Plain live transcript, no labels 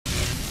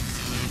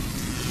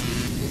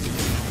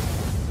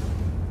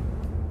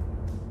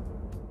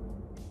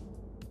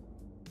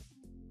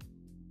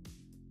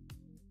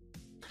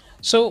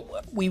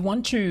So we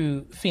want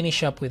to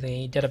finish up with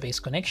a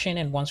database connection,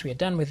 and once we are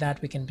done with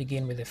that, we can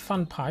begin with the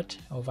fun part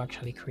of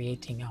actually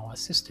creating our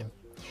system.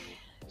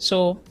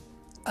 So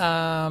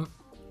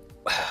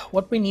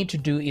what we need to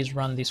do is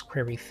run this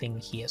query thing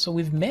here. So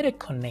we've made a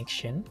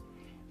connection,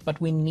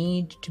 but we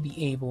need to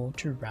be able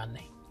to run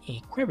a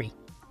query.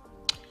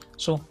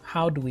 So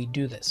how do we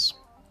do this?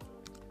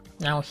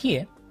 Now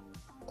here,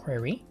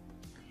 query,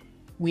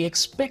 we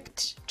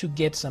expect to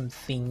get some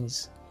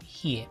things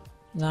here.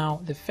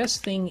 Now, the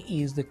first thing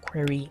is the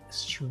query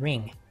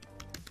string,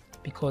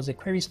 because the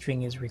query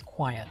string is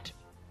required.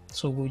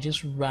 So we'll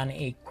just run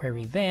a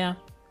query there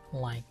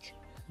like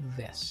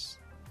this.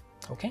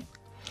 Okay.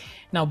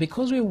 Now,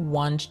 because we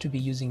want to be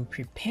using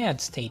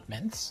prepared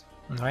statements,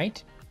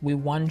 right, we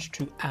want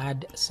to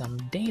add some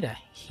data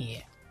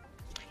here.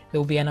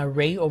 There will be an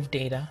array of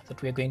data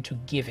that we're going to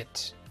give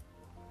it,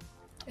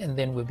 and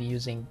then we'll be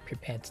using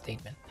prepared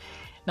statement.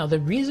 Now, the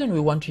reason we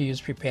want to use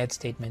prepared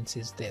statements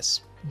is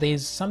this.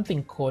 There's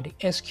something called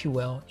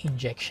Sql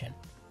Injection.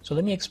 So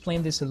let me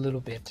explain this a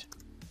little bit,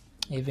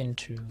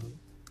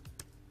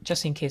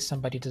 just in case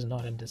somebody does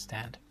not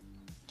understand.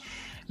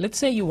 Let's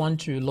say you want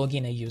to log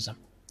in a user.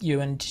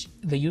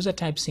 The user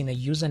types in a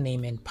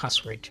username and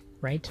password,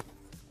 right?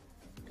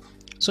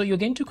 So you're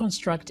going to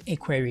construct a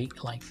query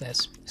like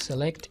this.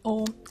 Select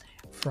all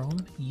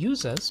from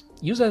users.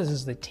 Users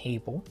is the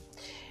table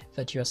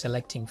that you're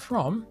selecting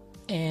from,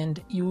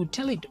 and you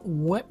tell it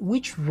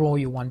which row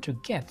you want to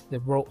get, the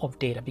row of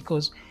data,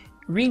 because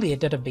really a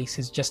database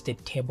is just a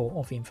table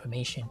of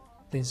information.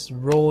 There's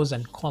rows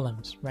and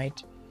columns,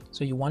 right?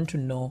 So you want to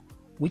know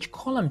which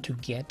column to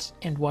get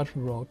and what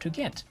row to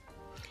get.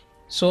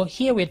 So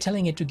here we're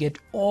telling it to get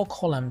all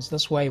columns.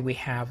 That's why we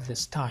have the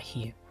star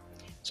here.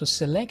 So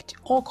select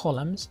all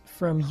columns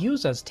from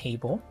users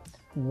table,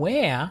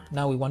 where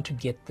now we want to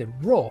get the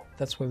row.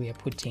 That's where we are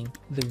putting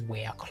the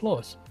where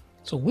clause.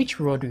 So which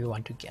row do we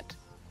want to get?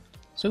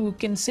 So we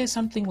can say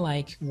something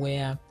like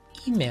where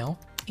email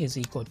is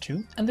equal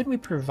to, and then we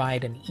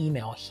provide an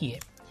email here.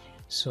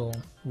 So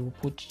we'll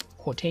put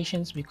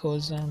quotations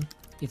because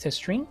it's a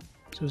string.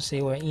 So we'll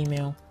say where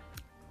email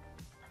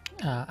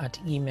at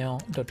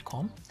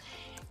email.com.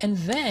 And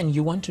then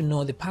you want to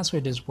know the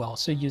password as well.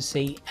 So you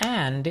say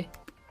and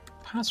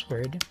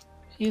password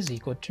is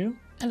equal to,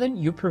 and then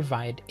you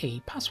provide a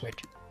password.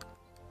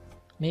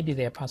 Maybe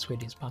their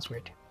password is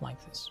password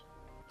like this.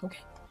 Okay.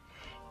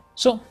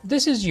 So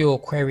this is your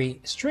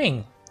query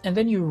string, and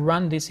then you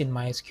run this in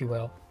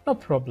MySQL, no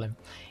problem.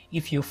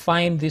 If you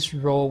find this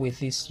row with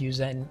this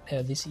user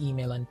and this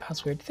email and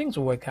password, things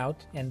will work out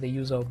and the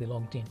user will be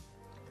logged in.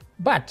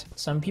 But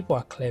some people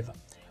are clever.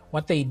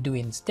 What they do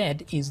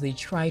instead is they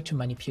try to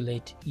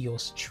manipulate your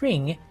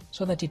string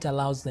so that it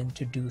allows them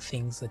to do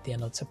things that they are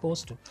not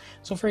supposed to.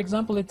 So for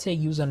example, let's say a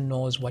user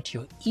knows what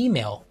your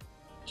email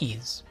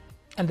is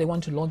and they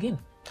want to log in.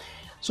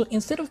 So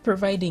instead of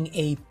providing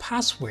a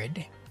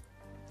password,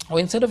 or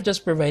instead of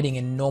just providing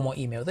a normal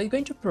email, they're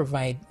going to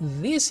provide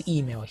this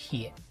email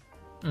here.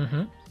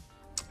 And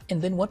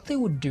then what they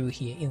would do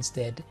here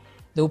instead,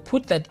 they'll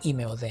put that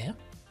email there,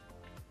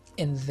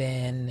 and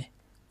then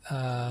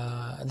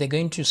they're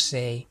going to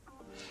say,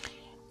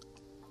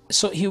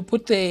 so he'll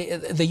put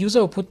the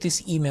user will put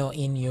this email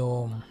in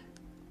your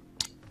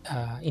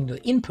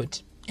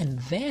input, and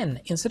then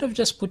instead of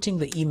just putting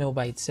the email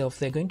by itself,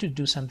 they're going to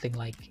do something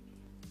like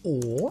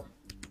or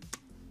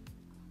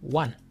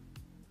one,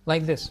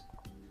 like this.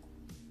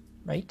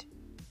 Right?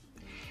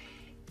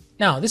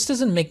 Now, this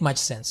doesn't make much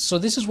sense. So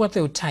this is what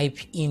they'll type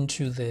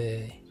into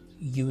the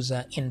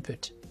user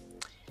input.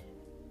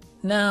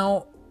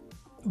 Now,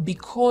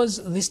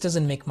 because this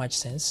doesn't make much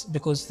sense,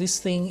 because this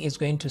thing is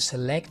going to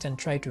select and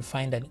try to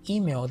find an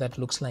email that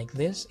looks like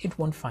this, it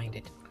won't find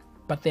it.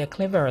 But they're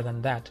cleverer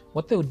than that.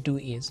 What they'll do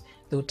is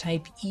they'll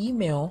type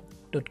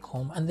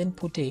email.com and then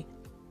put a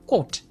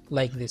quote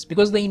like this,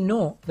 because they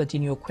know that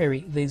in your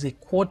query there's a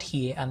quote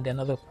here and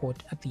another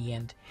quote at the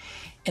end,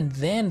 and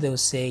then they'll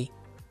say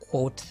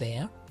quote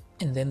there,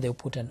 and then they'll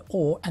put an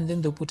or, and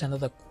then they'll put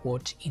another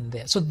quote in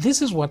there. So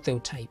this is what they'll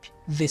type,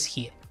 this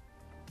here.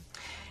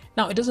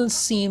 Now it doesn't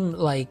seem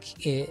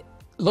like a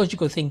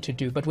logical thing to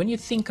do, but when you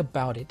think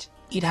about it,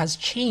 it has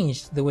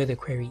changed the way the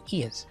query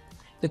is.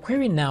 The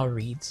query now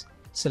reads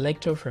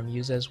selector from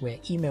users where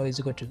email is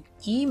equal to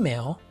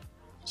email,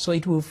 so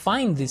it will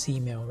find this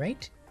email,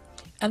 right?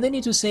 And then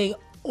it will say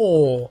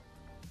or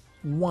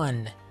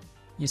one.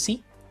 You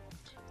see?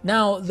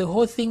 Now the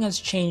whole thing has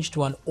changed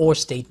to an or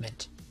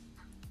statement.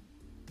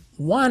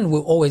 One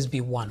will always be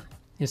one.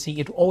 You see,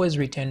 it always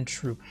return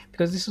true,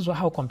 because this is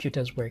how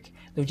computers work.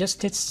 They'll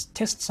just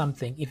test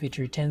something. If it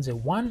returns a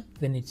 1,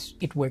 then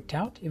it worked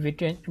out. If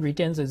it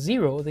returns a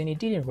 0, then it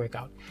didn't work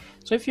out.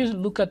 So if you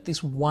look at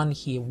this 1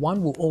 here,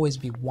 1 will always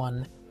be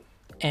 1,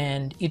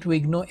 and it will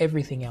ignore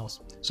everything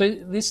else. So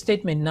this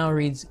statement now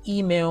reads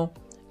email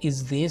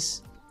is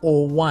this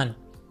or 1.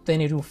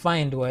 Then it will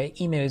find where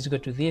email is equal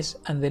to this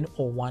and then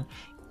or 1.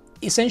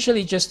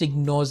 Essentially just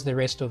ignores the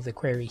rest of the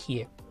query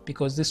here,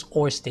 because this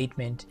or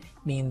statement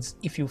means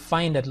if you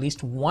find at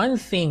least one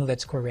thing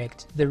that's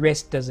correct, the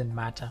rest doesn't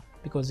matter.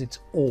 because it's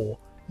or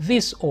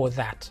this or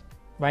that,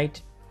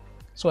 right?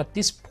 So at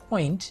this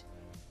point,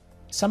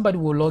 somebody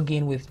will log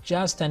in with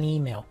just an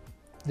email.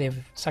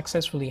 They've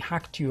successfully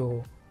hacked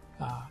your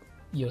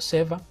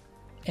server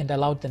and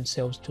allowed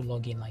themselves to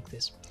log in like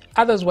this.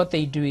 Others, what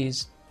they do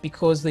is,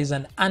 because there's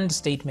an and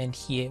statement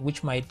here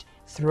which might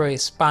throw a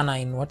spanner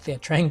in what they're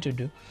trying to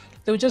do,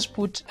 they'll just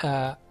put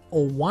or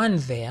one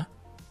there,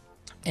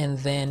 and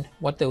then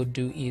what they'll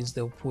do is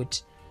they'll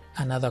put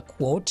another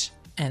quote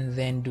and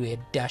then do a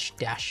dash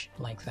dash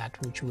like that,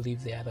 which will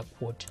leave the other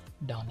quote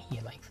down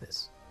here like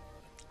this.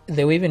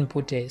 They'll even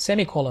put a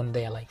semicolon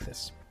there like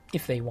this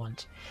if they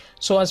want.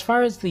 So as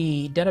far as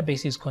the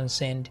database is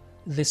concerned,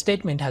 the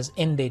statement has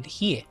ended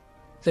here.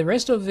 The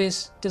rest of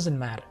this doesn't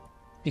matter,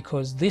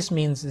 because this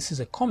means this is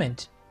a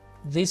comment.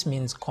 This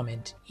means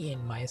comment in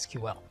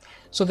MySQL.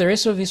 So the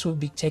rest of this will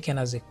be taken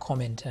as a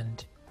comment,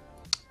 and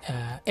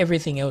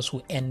everything else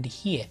will end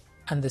here.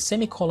 And the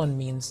semicolon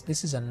means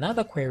this is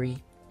another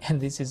query and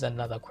this is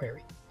another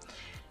query.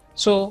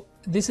 So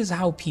this is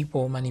how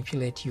people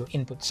manipulate your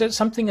input. So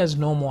something as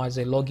normal as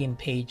a login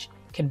page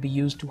can be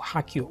used to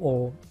hack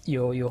your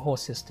whole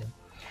system.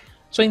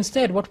 So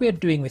instead, what we are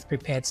doing with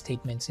prepared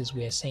statements is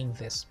we are saying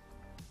this.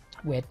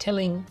 We're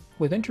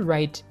going to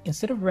write,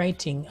 instead of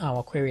writing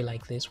our query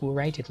like this, we'll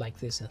write it like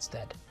this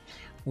instead.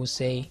 We'll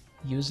say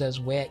users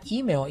where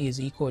email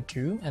is equal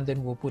to, and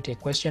then we'll put a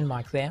question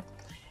mark there,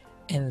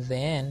 and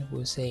then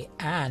we'll say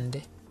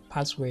and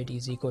password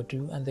is equal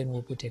to, and then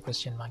we'll put a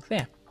question mark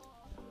there.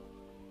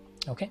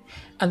 Okay,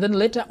 and then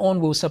later on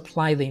we'll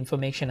supply the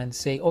information and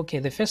say, okay,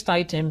 the first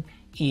item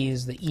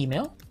is the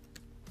email.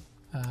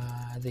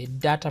 The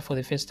data for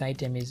the first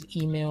item is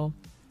email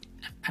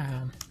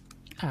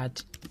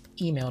at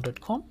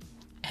email.com,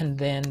 and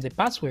then the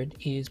password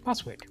is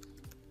password.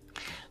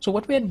 So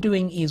what we're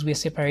doing is we're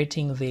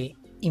separating the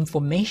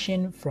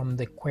information from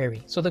the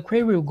query. So the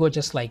query will go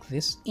just like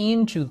this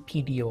into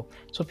PDO.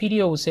 So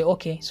PDO will say,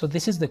 okay, so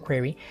this is the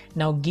query.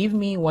 Now give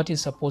me what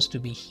is supposed to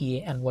be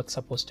here and what's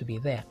supposed to be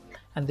there.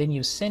 And then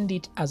you send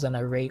it as an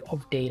array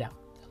of data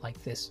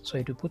like this. So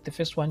it will put the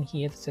first one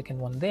here, the second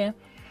one there.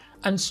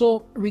 And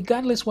so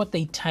regardless what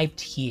they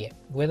typed here,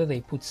 whether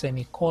they put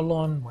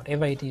semicolon,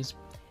 whatever it is,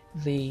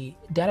 the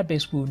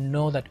database will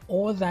know that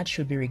all that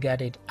should be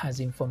regarded as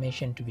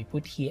information to be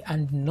put here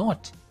and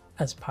not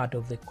as part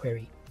of the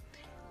query.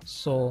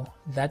 So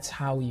that's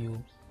how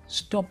you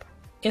stop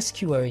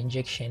SQL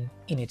injection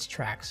in its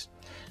tracks.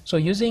 So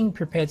using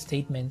prepared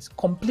statements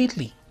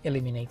completely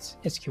eliminates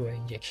SQL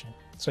injection.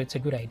 So it's a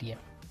good idea.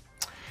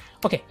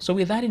 Okay, so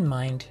with that in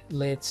mind,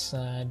 let's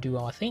do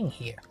our thing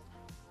here.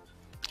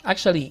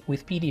 Actually,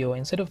 with PDO,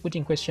 instead of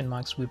putting question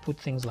marks, we put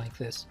things like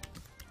this.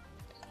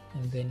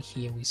 And then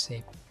here we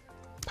say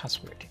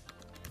password.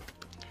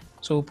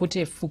 So we'll put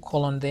a full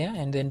colon there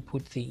and then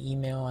put the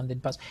email and then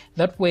password.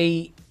 That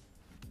way,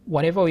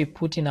 whatever we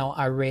put in our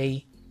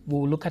array,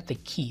 we'll look at the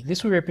key.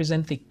 This will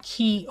represent the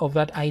key of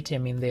that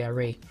item in the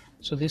array.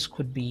 So this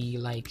could be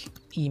like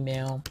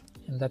email,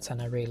 and that's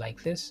an array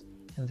like this,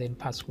 and then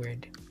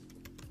password.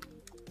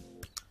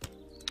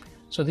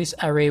 So this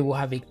array will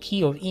have a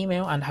key of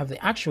email and have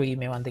the actual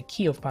email and the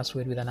key of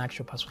password with an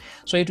actual password.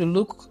 So it will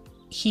look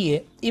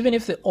here, even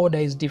if the order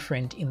is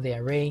different in the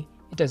array,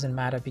 it doesn't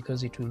matter,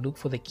 because it will look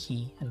for the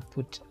key and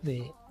put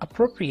the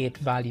appropriate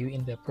value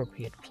in the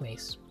appropriate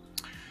place.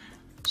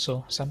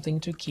 So something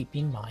to keep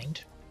in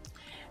mind.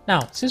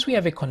 Now, since we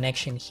have a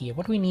connection here,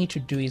 what we need to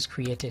do is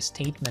create a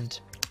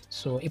statement.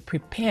 So a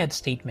prepared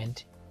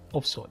statement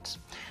of sorts.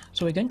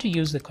 So we're going to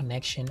use the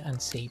connection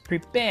and say,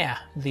 prepare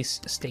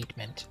this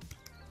statement.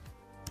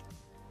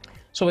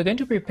 So we're going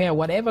to prepare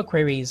whatever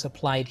query is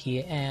applied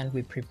here, and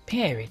we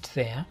prepare it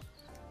there.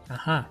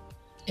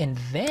 And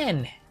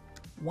then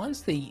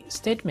once the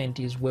statement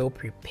is well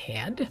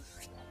prepared,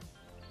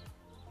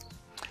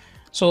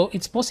 so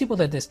it's possible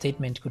that the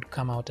statement could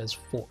come out as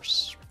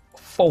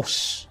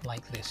false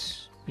like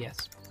this.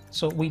 Yes,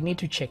 so we need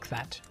to check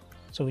that.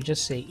 So we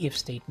just say if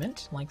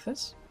statement like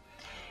this,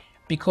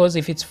 because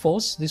if it's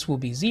false, this will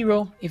be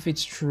 0. If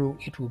it's true,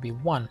 it will be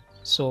 1.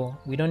 So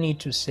we don't need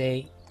to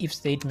say if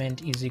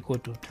statement is equal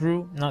to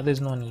true. No,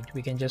 there's no need.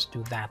 We can just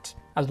do that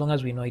as long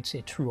as we know it's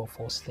a true or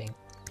false thing.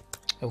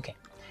 Okay,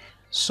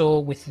 so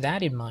with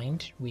that in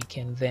mind, we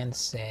can then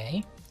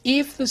say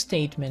if the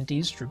statement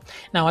is true.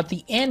 Now at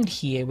the end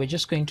here, we're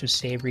just going to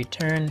say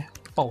return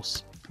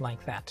false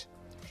like that.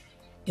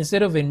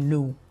 Instead of a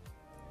new,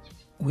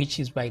 which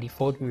is by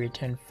default, we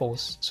return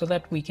false, so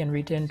that we can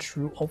return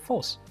true or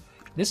false.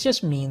 This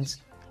just means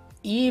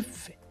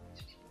if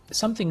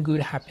something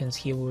good happens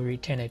here, we'll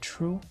return a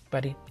true,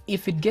 but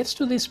if it gets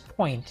to this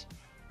point,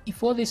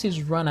 if all this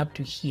is run up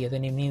to here,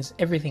 then it means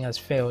everything has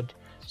failed.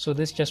 So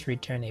let's just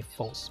return a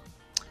false.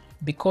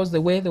 Because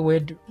the way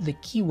the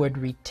keyword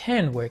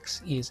return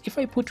works is if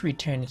I put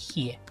return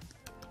here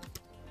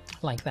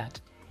like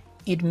that,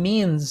 it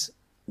means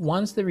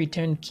once the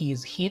return key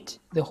is hit,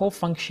 the whole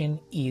function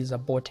is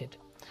aborted.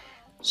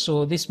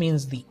 So this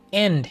means the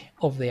end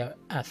of the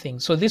thing.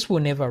 So this will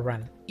never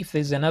run. If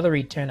there's another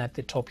return at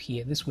the top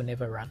here, this will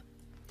never run.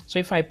 So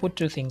if I put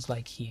two things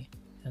like here,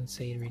 and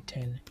say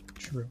return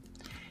true.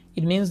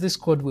 It means this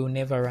code will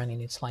never run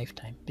in its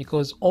lifetime,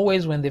 because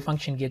always when the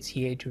function gets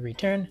here it will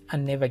return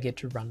and never get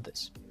to run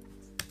this.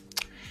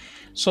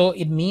 So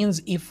it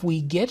means if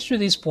we get to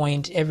this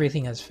point,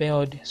 everything has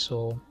failed,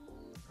 so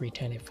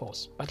return a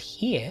false. But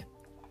here,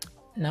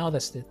 now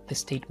that the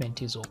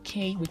statement is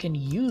okay, we can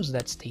use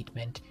that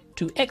statement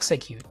to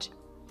execute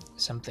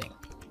something.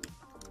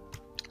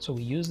 So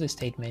we use the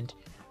statement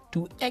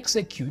to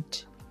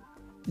execute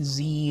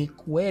the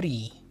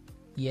query.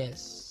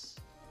 Yes.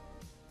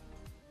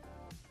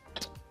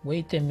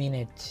 Wait a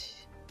minute.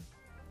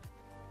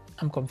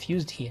 I'm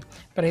confused here,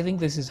 but I think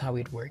this is how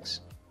it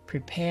works.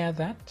 Prepare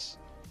that.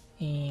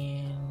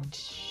 And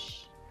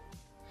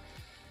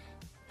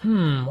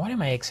what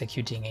am I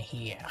executing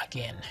here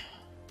again?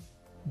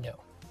 No.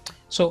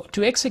 So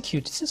to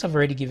execute, since I've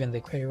already given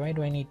the query, why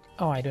do I need,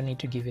 I don't need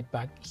to give it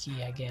back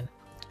here again.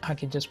 I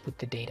can just put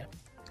the data.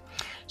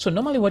 So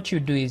normally what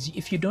you do is,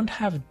 if you don't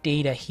have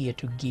data here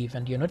to give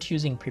and you're not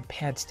using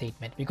prepared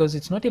statement, because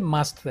it's not a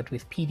must that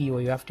with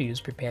PDO you have to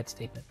use prepared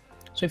statement.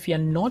 So if you're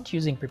not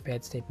using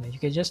prepared statement, you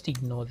can just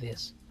ignore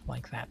this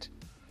like that.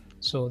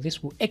 So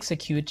this will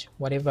execute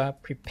whatever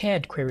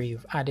prepared query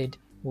you've added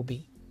will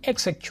be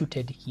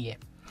executed here.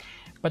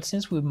 But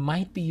since we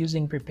might be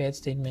using prepared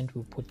statement,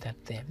 we'll put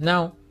that there.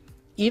 Now,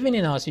 even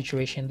in our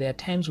situation, there are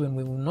times when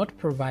we will not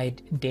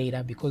provide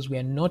data because we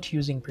are not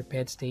using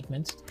prepared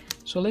statements.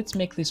 So let's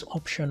make this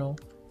optional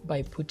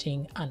by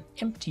putting an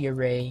empty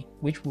array,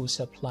 which will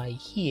supply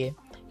here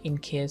in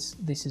case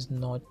this is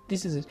not,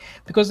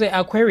 because there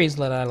are queries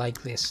that are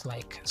like this,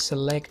 like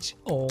select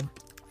all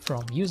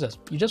from users.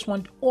 You just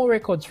want all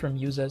records from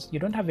users. You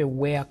don't have a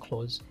where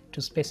clause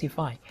to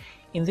specify.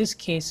 In this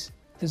case,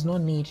 there's no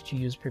need to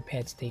use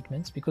prepared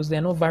statements because there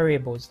are no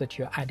variables that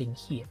you're adding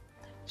here.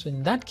 So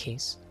in that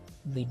case,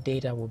 the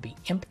data will be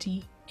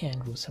empty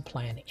and will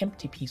supply an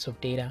empty piece of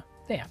data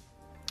there.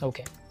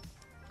 Okay.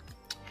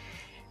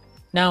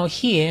 Now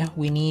here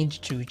we need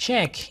to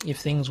check if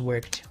things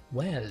worked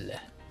well.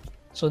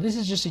 So this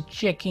is just a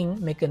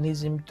checking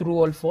mechanism, true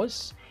or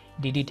false.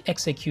 Did it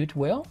execute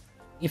well?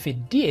 If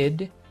it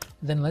did,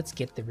 then let's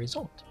get the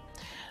result.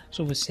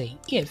 So we say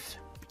if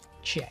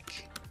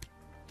check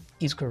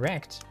is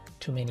correct.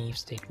 Too many if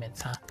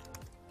statements, huh?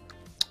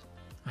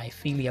 I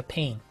feel your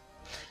pain.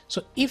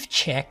 So if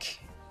check,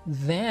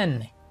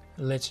 then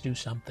let's do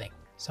something,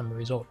 some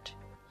result.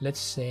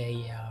 Let's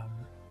say,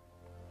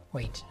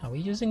 wait, are we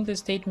using the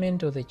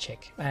statement or the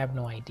check? I have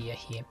no idea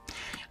here.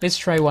 Let's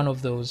try one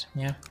of those,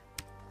 yeah?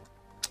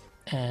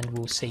 And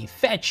we'll say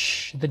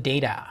fetch the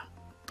data.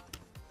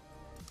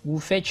 We'll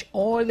fetch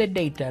all the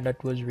data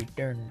that was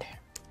returned.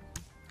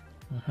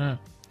 Now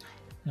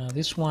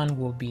this one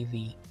will be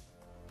the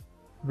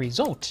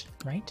result,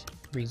 right?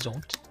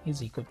 Result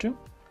is equal to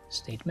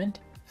statement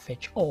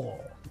fetch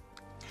all.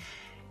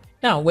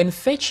 Now when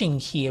fetching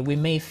here, we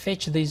may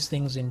fetch these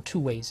things in two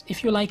ways.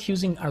 If you like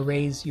using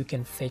arrays, you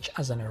can fetch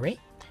as an array.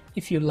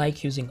 If you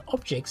like using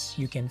objects,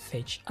 you can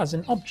fetch as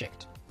an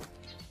object.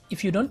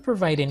 If you don't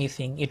provide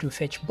anything, it will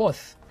fetch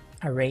both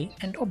array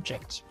and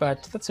object,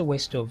 but that's a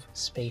waste of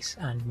space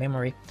and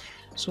memory.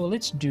 So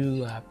let's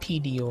do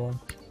PDO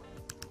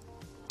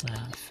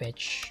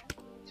fetch.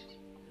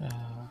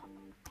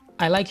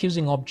 I like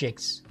using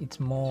objects. It's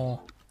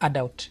more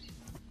adult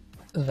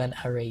than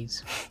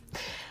arrays.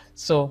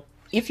 So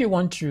if you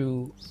want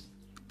to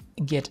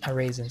get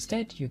arrays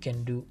instead, you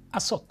can do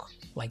a sock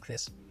like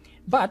this.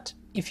 But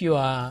if you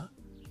are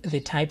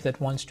the type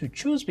that wants to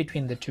choose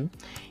between the two,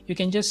 you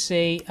can just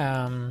say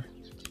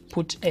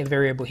put a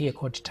variable here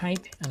called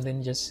type and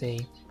then just say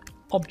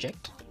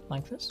object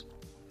like this.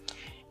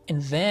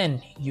 And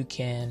then you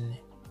can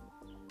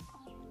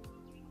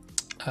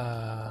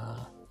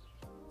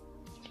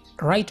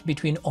write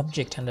between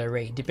object and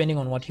array depending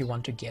on what you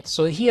want to get.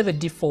 So here the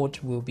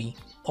default will be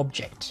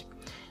object.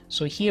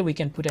 So here we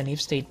can put an if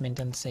statement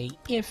and say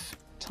if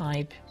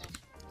type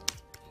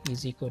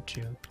is equal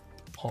to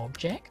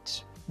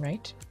object,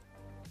 right?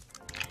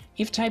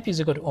 If type is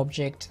equal to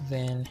object,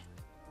 then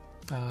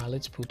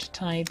let's put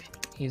type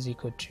is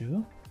equal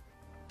to,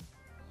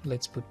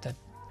 let's put that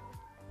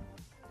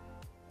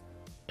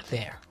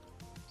there.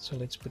 So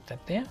let's put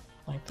that there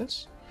like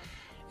this.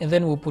 And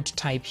then we'll put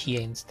type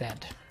here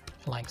instead,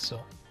 like so.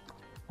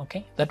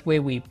 Okay, that way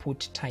we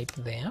put type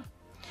there.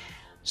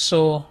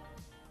 So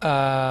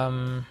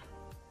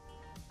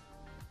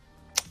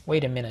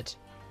wait a minute.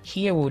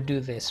 Here we'll do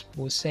this.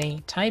 We'll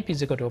say type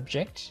is equal to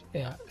object,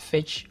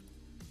 fetch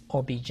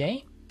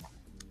obj.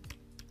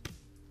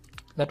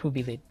 That will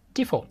be the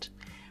default.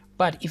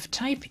 But if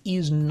type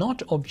is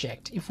not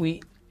object, if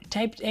we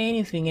typed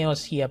anything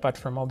else here apart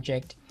from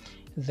object,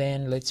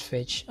 then let's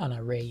fetch an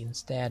array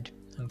instead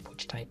and put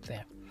type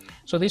there.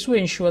 So this will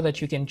ensure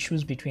that you can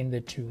choose between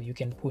the two. You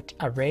can put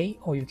array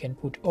or you can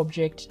put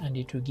object and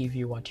it will give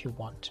you what you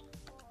want.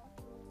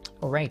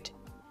 All right.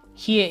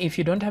 Here, if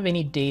you don't have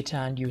any data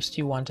and you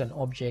still want an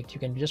object, you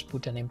can just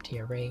put an empty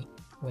array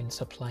when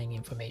supplying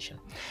information.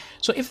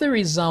 So if the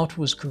result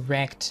was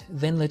correct,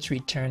 then let's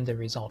return the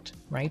result,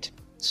 right?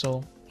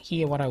 So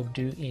here what I'll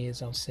do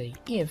is I'll say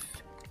if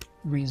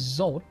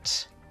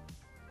result.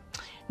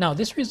 Now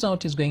this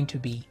result is going to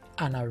be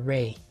an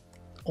array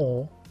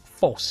or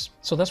false.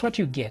 So that's what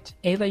you get.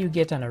 Either you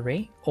get an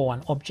array or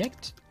an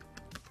object,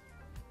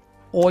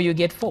 or you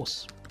get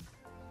false.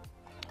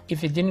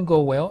 If it didn't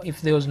go well,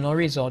 if there was no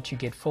result, you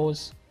get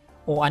false,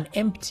 or an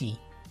empty.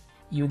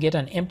 You get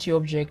an empty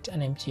object,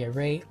 an empty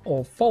array,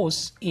 or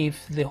false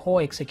if the whole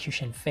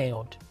execution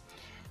failed.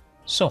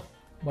 So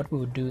what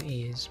we'll do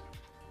is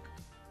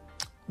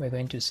we're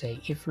going to say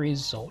if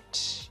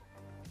result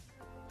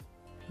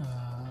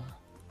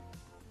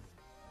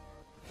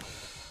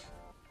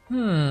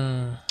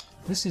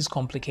this is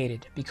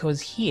complicated because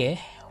here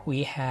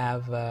we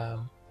have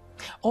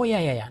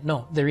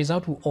no, the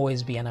result will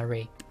always be an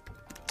array,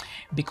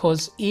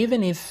 because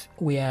even if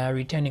we are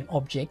returning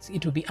objects,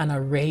 it will be an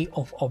array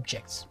of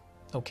objects.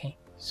 Okay,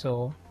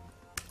 so,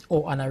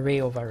 or an array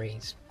of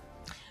arrays.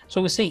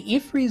 So we say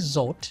if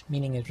result,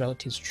 meaning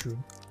result is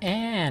true,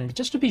 and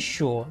just to be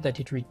sure that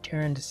it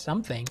returned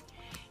something,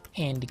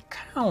 and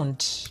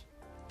count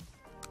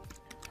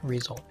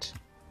result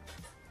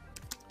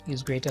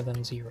is greater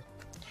than 0.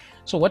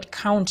 So what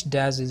count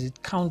does is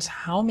it counts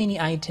how many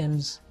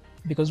items,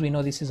 because we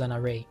know this is an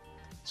array.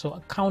 So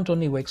a count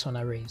only works on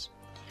arrays.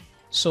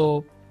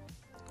 So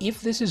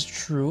if this is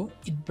true,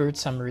 it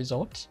births some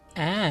result,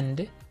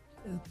 and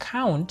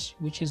count,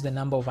 which is the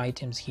number of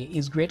items here,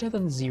 is greater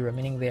than 0,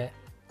 meaning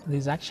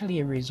there's actually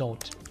a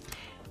result.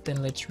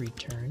 Then let's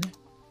return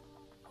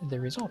the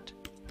result.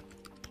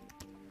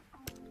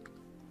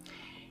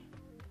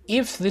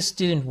 If this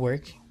didn't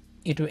work,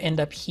 it will end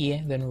up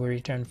here, then we'll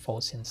return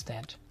false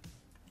instead.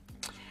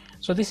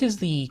 So this is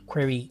the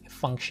query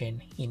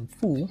function in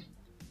full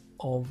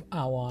of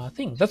our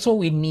thing. That's all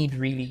we need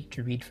really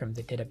to read from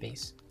the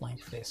database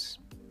like this.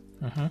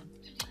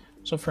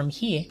 So from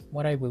here,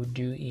 what I will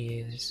do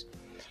is,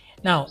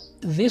 now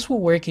this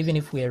will work even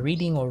if we are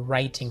reading or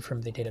writing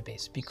from the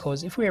database,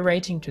 because if we are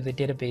writing to the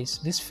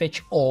database, this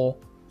fetch all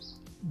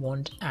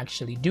won't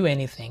actually do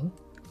anything.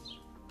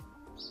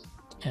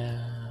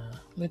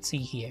 Let's see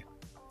here,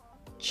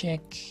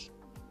 check,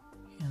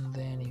 and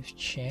then if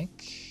check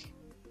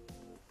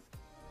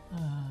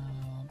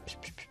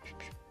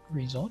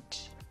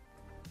result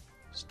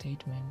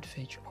statement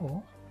fetch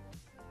all.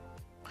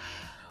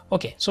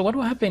 Okay, so what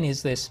will happen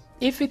is this: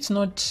 if it's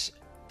not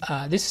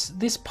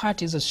this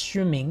part is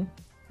assuming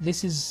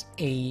this is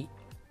a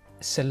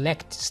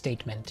select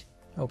statement,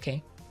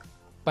 okay,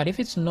 but if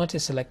it's not a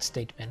select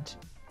statement,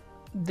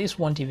 this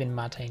won't even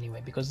matter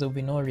anyway, because there will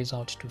be no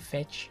result to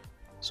fetch,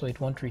 so it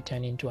won't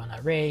return into an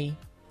array.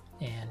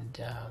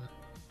 And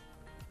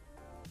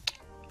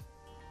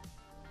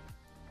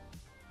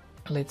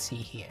let's see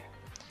here,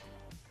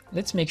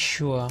 let's make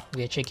sure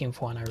we are checking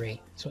for an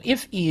array. So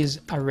if is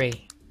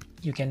array,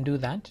 you can do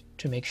that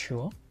to make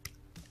sure.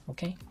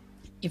 Okay,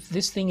 if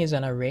this thing is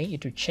an array,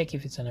 it will check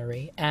if it's an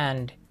array,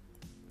 and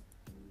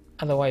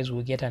otherwise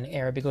we'll get an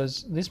error,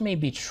 because this may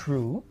be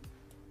true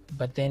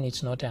but then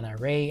it's not an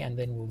array, and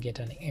then we'll get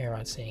an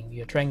error saying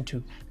you're trying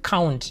to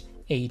count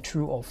a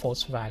true or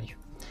false value.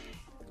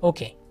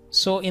 Okay,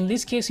 so in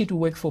this case it will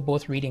work for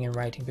both reading and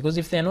writing, because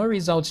if there are no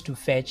results to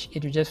fetch,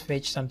 it will just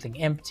fetch something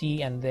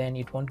empty, and then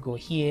it won't go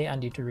here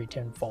and it will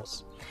return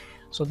false.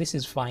 So this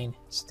is fine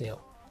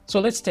still. So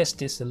let's test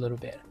this a little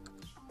bit.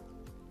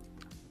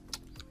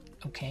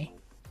 Okay,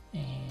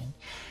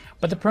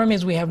 but the problem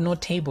is we have no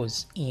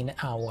tables in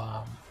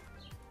our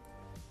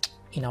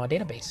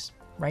database,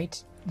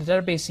 right? The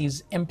database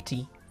is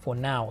empty for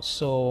now,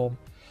 so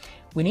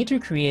we need to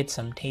create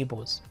some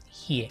tables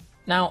here.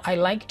 Now I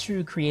like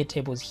to create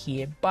tables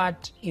here,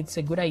 but it's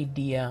a good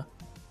idea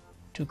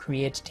to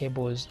create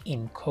tables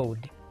in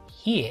code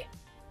here.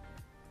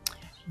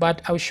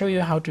 But I'll show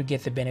you how to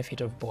get the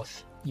benefit of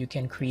both. You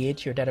can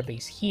create your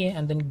database here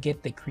and then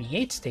get the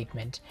create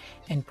statement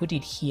and put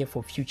it here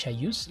for future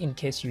use in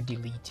case you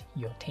delete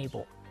your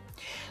table.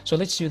 So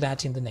let's do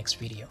that in the next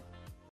video.